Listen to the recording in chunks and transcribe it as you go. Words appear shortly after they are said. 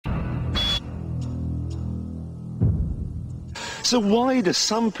So why do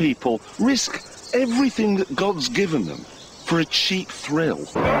some people risk everything that God's given them for a cheap thrill?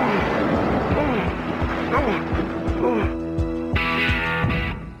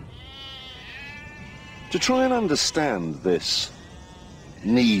 To try and understand this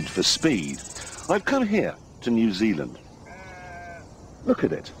need for speed, I've come here to New Zealand. Look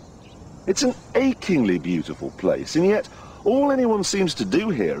at it. It's an achingly beautiful place, and yet all anyone seems to do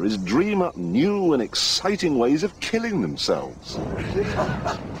here is dream up new and exciting ways of killing themselves.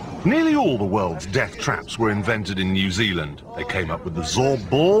 Nearly all the world's death traps were invented in New Zealand. They came up with the Zorb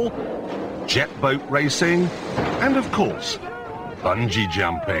ball, jet boat racing, and of course, bungee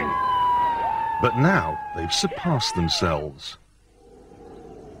jumping. But now they've surpassed themselves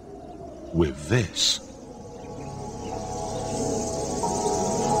with this.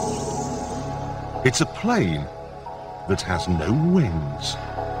 It's a plane that has no wings.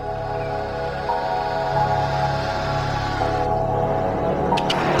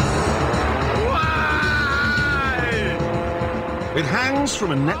 It hangs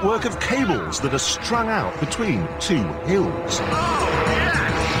from a network of cables that are strung out between two hills.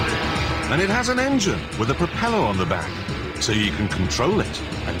 And it has an engine with a propeller on the back, so you can control it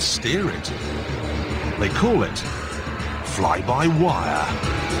and steer it. They call it fly-by-wire.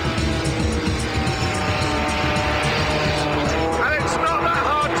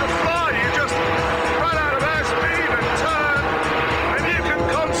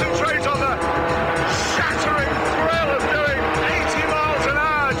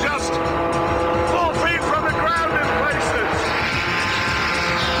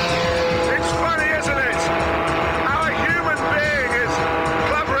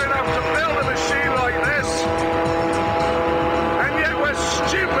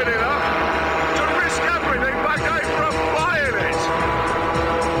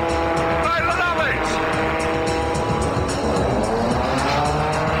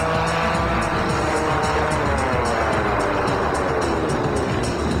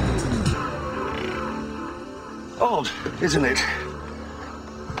 Odd, isn't it?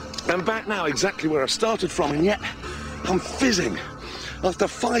 I'm back now exactly where I started from, and yet I'm fizzing. After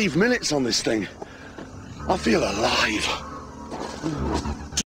 5 minutes on this thing, I feel alive.